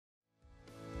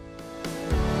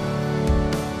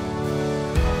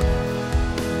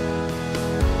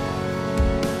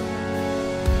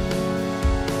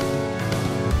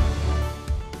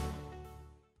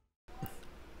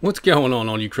What's going on,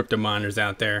 all you crypto miners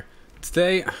out there?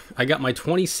 Today I got my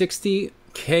 2060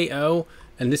 KO,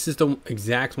 and this is the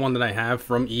exact one that I have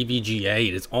from EVGA.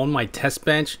 It is on my test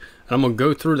bench, and I'm gonna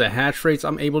go through the hash rates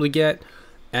I'm able to get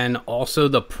and also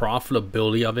the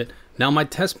profitability of it. Now my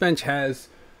test bench has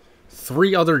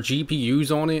 3 other GPUs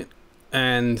on it,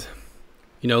 and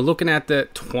you know, looking at the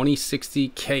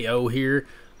 2060 KO here,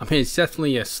 I mean, it's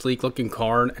definitely a sleek looking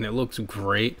card and it looks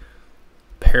great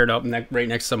paired up right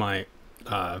next to my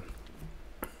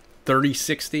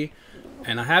 3060,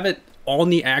 and I have it on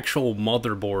the actual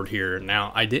motherboard here.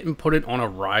 Now I didn't put it on a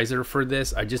riser for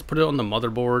this, I just put it on the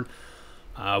motherboard.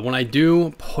 When I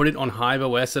do put it on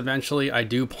HiveOS eventually, I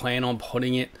do plan on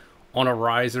putting it on a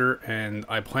riser, and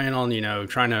I plan on, you know,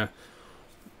 trying to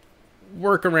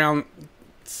work around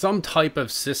some type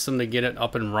of system to get it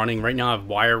up and running. Right now I have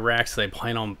wire racks, so I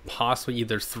plan on possibly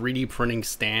either 3D printing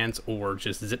stands or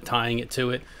just zip tying it to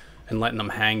it and letting them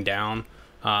hang down.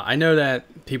 I know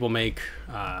that people make,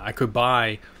 I could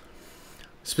buy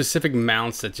specific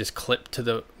mounts that just clip to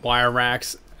the wire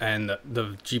racks and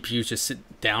the GPUs just sit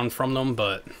down from them,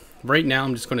 but right now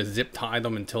I'm just going to zip tie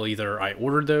them until either I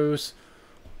order those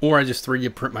or I just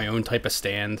 3D print my own type of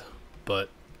stand. But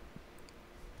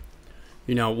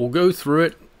you know, we'll go through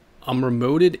it. I'm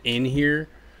remoted in here,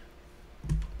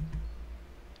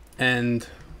 and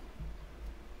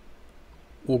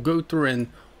we'll go through and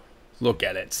look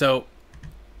at it. So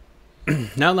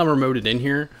now that I'm remoted in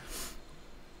here,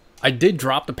 I did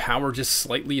drop the power just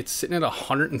slightly. It's sitting at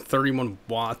 131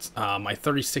 watts. My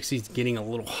 3060 is getting a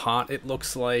little hot, it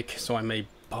looks like, so I may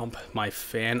bump my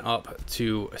fan up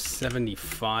to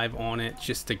 75 on it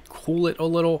just to cool it a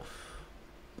little.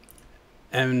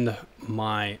 And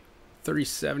my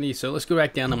 3070, so let's go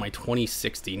back down to my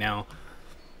 2060. Now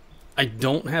I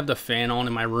don't have the fan on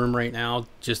in my room right now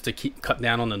just to cut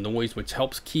down on the noise, which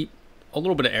helps keep a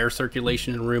little bit of air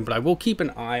circulation in the room, but I will keep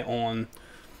an eye on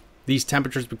these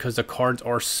temperatures because the cards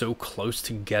are so close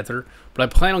together. But I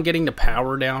plan on getting the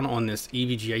power down on this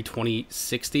EVGA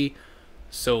 2060,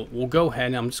 so we'll go ahead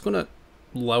and I'm just going to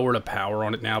lower the power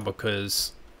on it now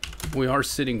because we are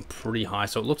sitting pretty high.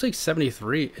 So it looks like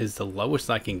 73 is the lowest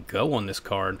I can go on this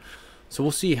card. So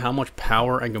we'll see how much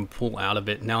power I can pull out of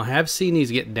it. Now I have seen these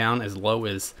get down as low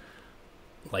as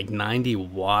like 90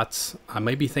 watts. I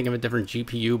may be thinking of a different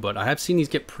GPU, but I have seen these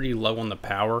get pretty low on the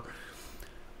power.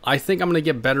 I think I'm going to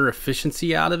get better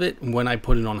efficiency out of it when I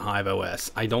put it on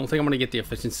HiveOS. I don't think I'm going to get the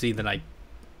efficiency that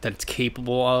it's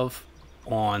capable of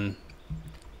on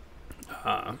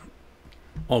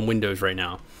Windows right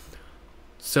now.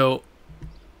 So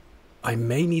I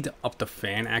may need to up the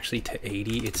fan actually to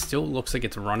 80. It still looks like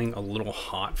it's running a little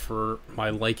hot for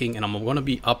my liking, and I'm going to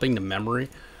be upping the memory.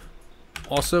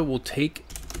 Also, we'll take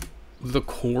the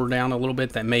core down a little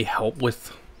bit. That may help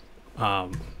with a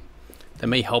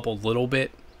little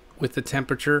bit with the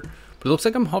temperature. But it looks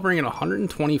like I'm hovering at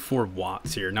 124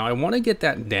 watts here. Now I want to get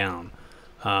that down.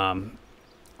 I'm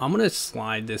going to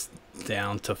slide this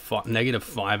down to negative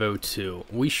 502.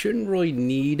 We shouldn't really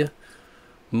need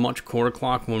much core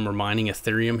clock when we're mining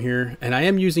Ethereum here, and I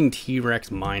am using T-Rex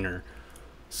miner,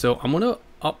 so I'm gonna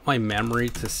up my memory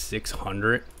to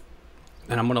 600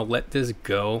 and I'm gonna let this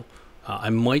go. I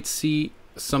might see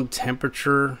some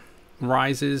temperature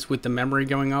rises with the memory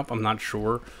going up, I'm not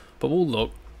sure, but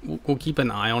we'll keep an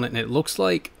eye on it. And it looks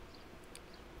like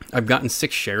I've gotten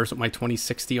 6 shares with my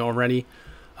 2060 already,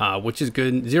 which is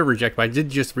good. 0 reject, but I did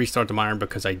just restart the miner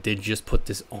because I did just put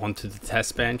this onto the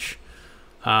test bench.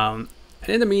 And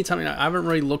in the meantime, I haven't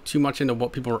really looked too much into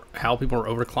how people are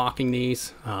overclocking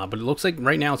these, but it looks like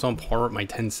right now it's on par with my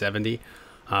 1070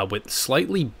 with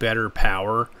slightly better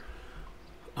power.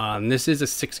 This is a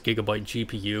 6 gigabyte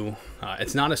GPU.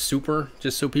 It's not a super,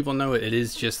 just so people know, it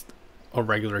is just a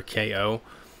regular KO.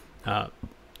 But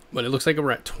it looks like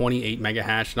we're at 28 mega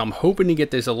hash, and I'm hoping to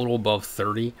get this a little above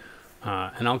 30.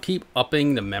 And I'll keep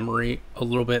upping the memory a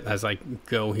little bit as I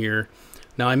go here.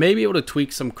 Now I may be able to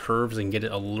tweak some curves and get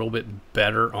it a little bit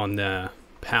better on the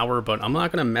power, but I'm not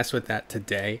going to mess with that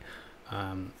today.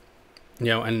 You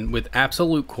know, and with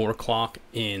absolute core clock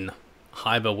in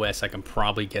HiveOS, I can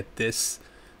probably get this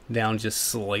down just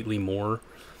slightly more.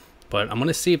 But I'm going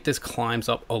to see if this climbs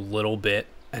up a little bit,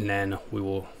 and then we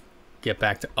will get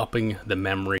back to upping the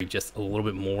memory just a little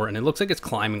bit more. And it looks like it's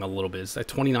climbing a little bit. It's at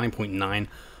 29.9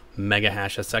 mega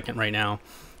hash a second right now.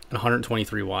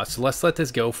 123 watts. So let's let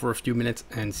this go for a few minutes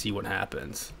and see what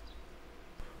happens.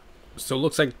 So it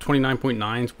looks like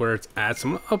 29.9 is where it's at. So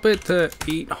I'm gonna up it to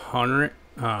 800.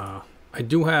 I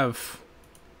do have,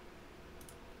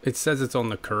 it says it's on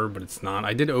the curve, but it's not.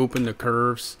 I did open the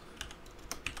curves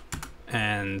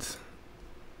and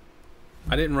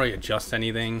I didn't really adjust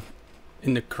anything.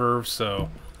 in the curve, so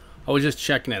I was just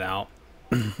checking it out.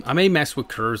 I may mess with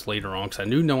curves later on because I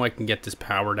do know I can get this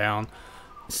power down.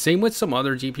 Same with some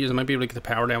other GPUs. I might be able to get the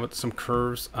power down with some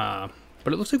curves.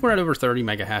 But it looks like we're at over 30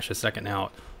 mega hash a second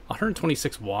now.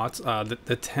 126 watts.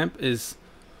 The temp is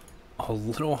a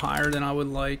little higher than I would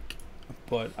like,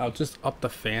 but I'll just up the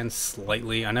fan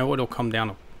slightly. I know it'll come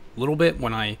down a little bit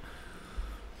when I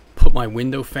put my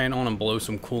window fan on and blow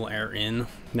some cool air in.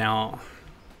 Now,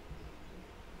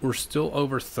 we're still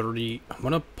over 30. I'm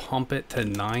going to pump it to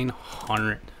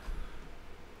 900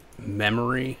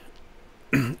 memory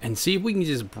and see if we can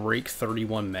just break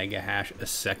 31 mega hash a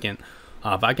second.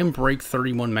 If I can break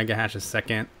 31 mega hash a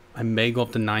second, I may go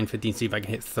up to 950 and see if I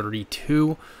can hit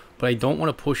 32, but I don't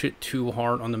want to push it too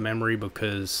hard on the memory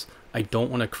because I don't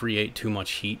want to create too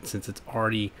much heat since it's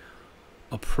already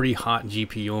a pretty hot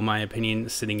GPU in my opinion,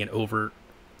 sitting at over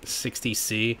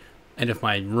 60°C. And if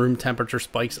my room temperature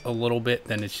spikes a little bit,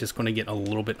 then it's just going to get a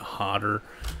little bit hotter.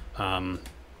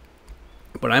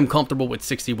 But I'm comfortable with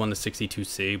 61 to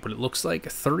 62°C, but it looks like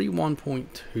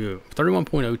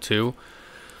 31.02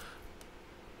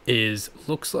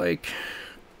 looks like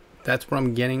that's what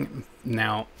I'm getting.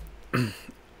 Now,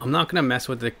 I'm not going to mess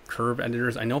with the curve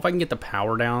editors. I know if I can get the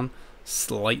power down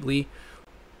slightly,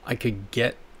 I could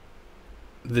get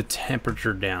the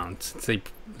temperature down since they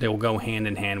will go hand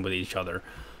in hand with each other.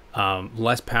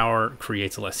 Less power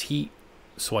creates less heat,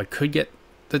 so I could get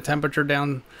the temperature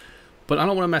down, but I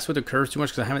don't want to mess with the curves too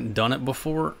much because I haven't done it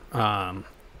before. I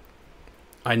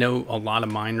know a lot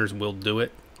of miners will do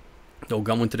it. They'll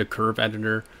go into the curve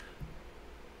editor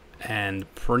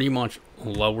and pretty much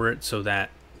lower it so that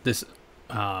this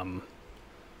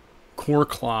core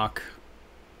clock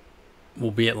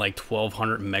will be at like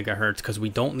 1200 megahertz because we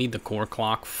don't need the core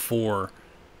clock for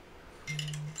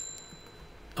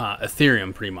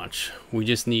Ethereum pretty much. We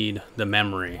just need the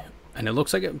memory, and it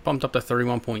looks like it bumped up to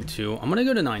 31.2. I'm gonna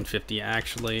go to 950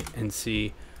 actually and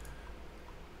see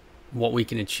what we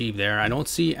can achieve there. I don't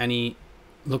see any.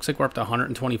 Looks like we're up to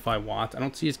 125 watts. I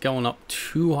don't see us going up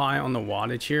too high on the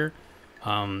wattage here.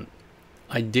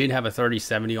 I did have a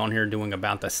 3070 on here doing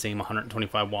about the same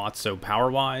 125 watts, so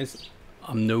power wise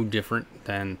I'm no different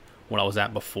than what I was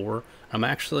at before. I'm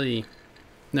actually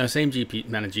no, same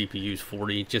amount of GPUs,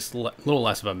 40, just a little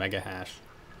less of a mega hash.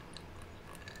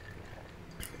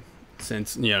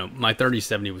 Since, you know, my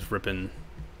 3070 was ripping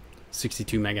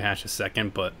 62 mega hash a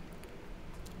second, but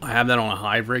I have that on a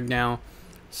Hive rig now,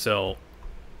 so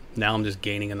now I'm just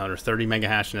gaining another 30 mega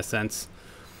hash in a sense.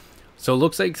 So it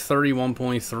looks like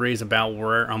 31.3 is about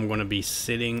where I'm going to be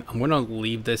sitting. I'm going to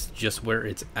leave this just where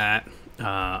it's at.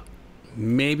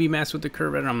 Maybe mess with the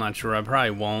curve editor, I'm not sure. I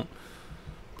probably won't,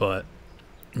 but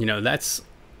you know, that's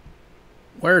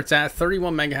where it's at.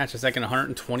 31 mega hash a second,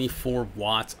 124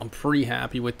 watts. I'm pretty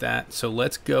happy with that. So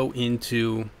let's go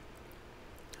into,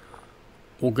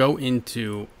 we'll go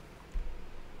into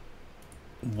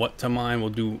what to mine. We'll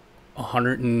do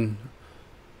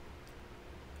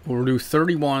we'll do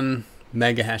 31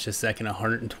 mega hash a second,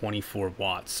 124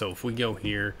 watts. So if we go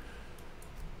here,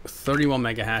 31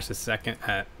 mega hash a second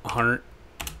at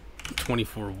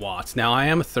 124 watts. Now I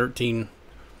am a 13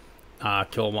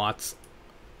 kilowatts,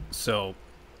 so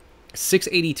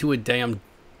 682 a day. I'm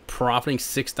profiting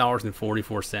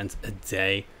 $6.44 a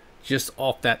day just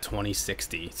off that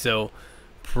 2060. So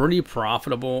pretty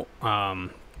profitable. I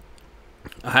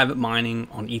have it mining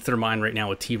on Ethermine right now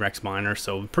with T-Rex miner,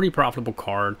 so pretty profitable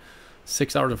card.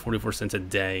 $6.44 a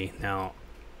day. Now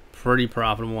pretty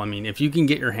profitable. I mean, if you can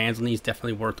get your hands on these,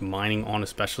 definitely worth mining on,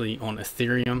 especially on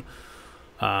Ethereum.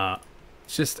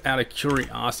 Just out of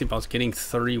curiosity, if I was getting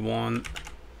 31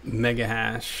 mega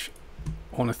hash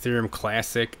on Ethereum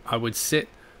Classic, I would sit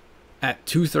at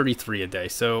 233 a day.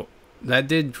 So that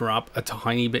did drop a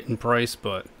tiny bit in price,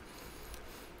 but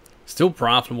still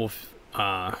profitable if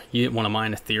you didn't want to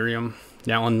mine Ethereum.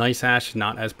 Now on NiceHash,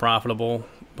 not as profitable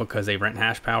because they rent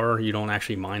hash power. You don't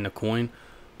actually mine the coin.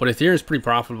 But Ethereum is pretty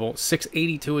profitable.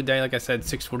 682 a day, like I said,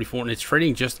 644, and it's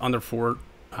trading just under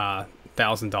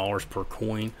 $4,000 per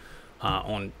coin.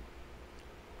 On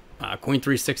Coin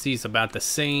 360 is about the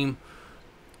same,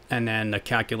 and then the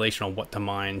calculation on what to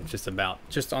mine just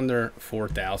under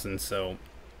 4,000. So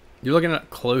you're looking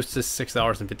at close to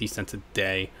 $6.50 a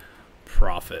day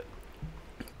profit.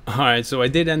 All right, so I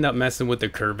did end up messing with the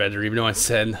curve editor, even though I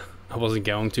said I wasn't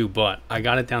going to, but I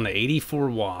got it down to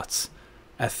 84 watts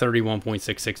at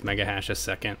 31.66 mega hash a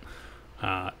second.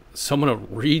 So I'm gonna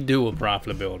redo a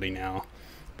profitability now,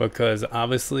 because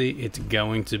obviously it's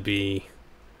going to be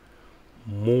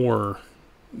more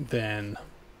than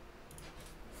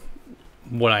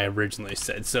what I originally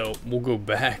said. So we'll go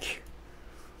back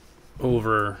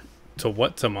over to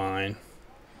what to mine.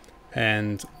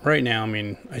 And right now, I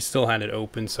mean, I still had it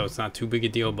open, so it's not too big a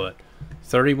deal, but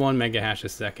 31 mega hash a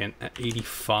second at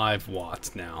 85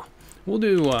 watts now. We'll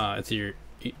do Ethereum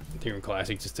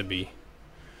Classic just to be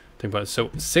think about it.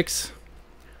 So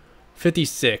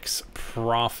 656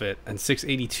 profit and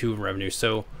 682 revenue.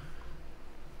 So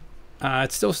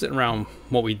it's still sitting around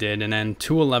what we did, and then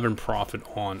 211 profit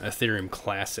on Ethereum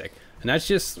Classic. And that's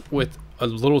just with a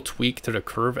little tweak to the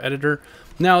curve editor.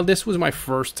 Now, this was my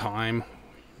first time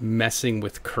messing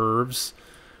with curves,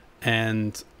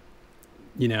 and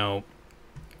you know,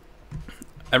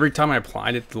 every time I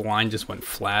applied it, the line just went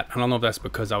flat. I don't know if that's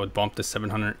because I would bump the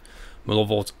 700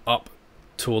 millivolts up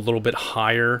to a little bit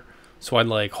higher, so I'd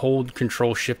like hold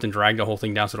control shift and drag the whole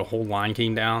thing down so the whole line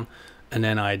came down, and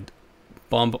then I'd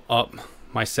bump up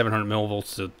my 700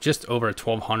 millivolts to just over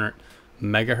 1200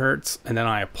 megahertz, and then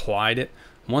I applied it.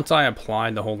 Once I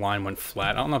applied, the whole line went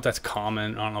flat. I don't know if that's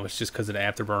common. I don't know if it's just because of the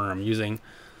afterburner I'm using,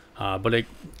 but it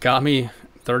got me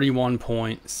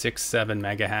 31.67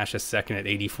 mega hash a second at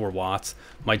 84 watts.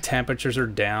 My temperatures are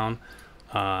down,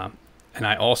 and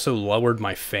I also lowered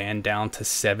my fan down to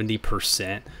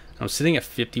 70%. I'm sitting at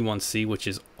 51C, which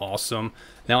is awesome.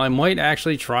 Now I might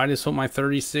actually try this with my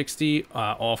 3060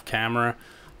 off camera,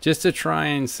 just to try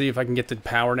and see if I can get the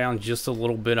power down just a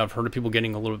little bit. I've heard of people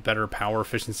getting a little bit better power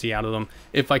efficiency out of them.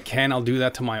 If I can, I'll do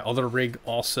that to my other rig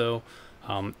also.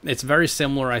 It's very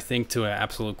similar, I think, to an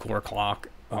absolute core clock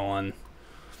on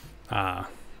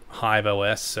Hive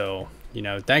OS. So, you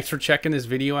know, thanks for checking this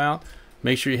video out.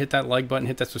 Make sure you hit that like button,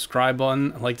 hit that subscribe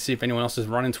button. I'd like to see if anyone else is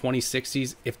running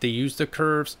 2060s, if they use the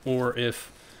curves, or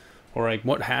like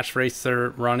what hash rates they're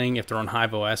running, if they're on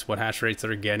Hive OS, what hash rates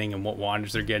they're getting and what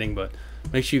wattage they're getting. But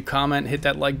make sure you comment, hit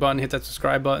that like button, hit that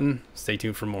subscribe button. Stay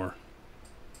tuned for more.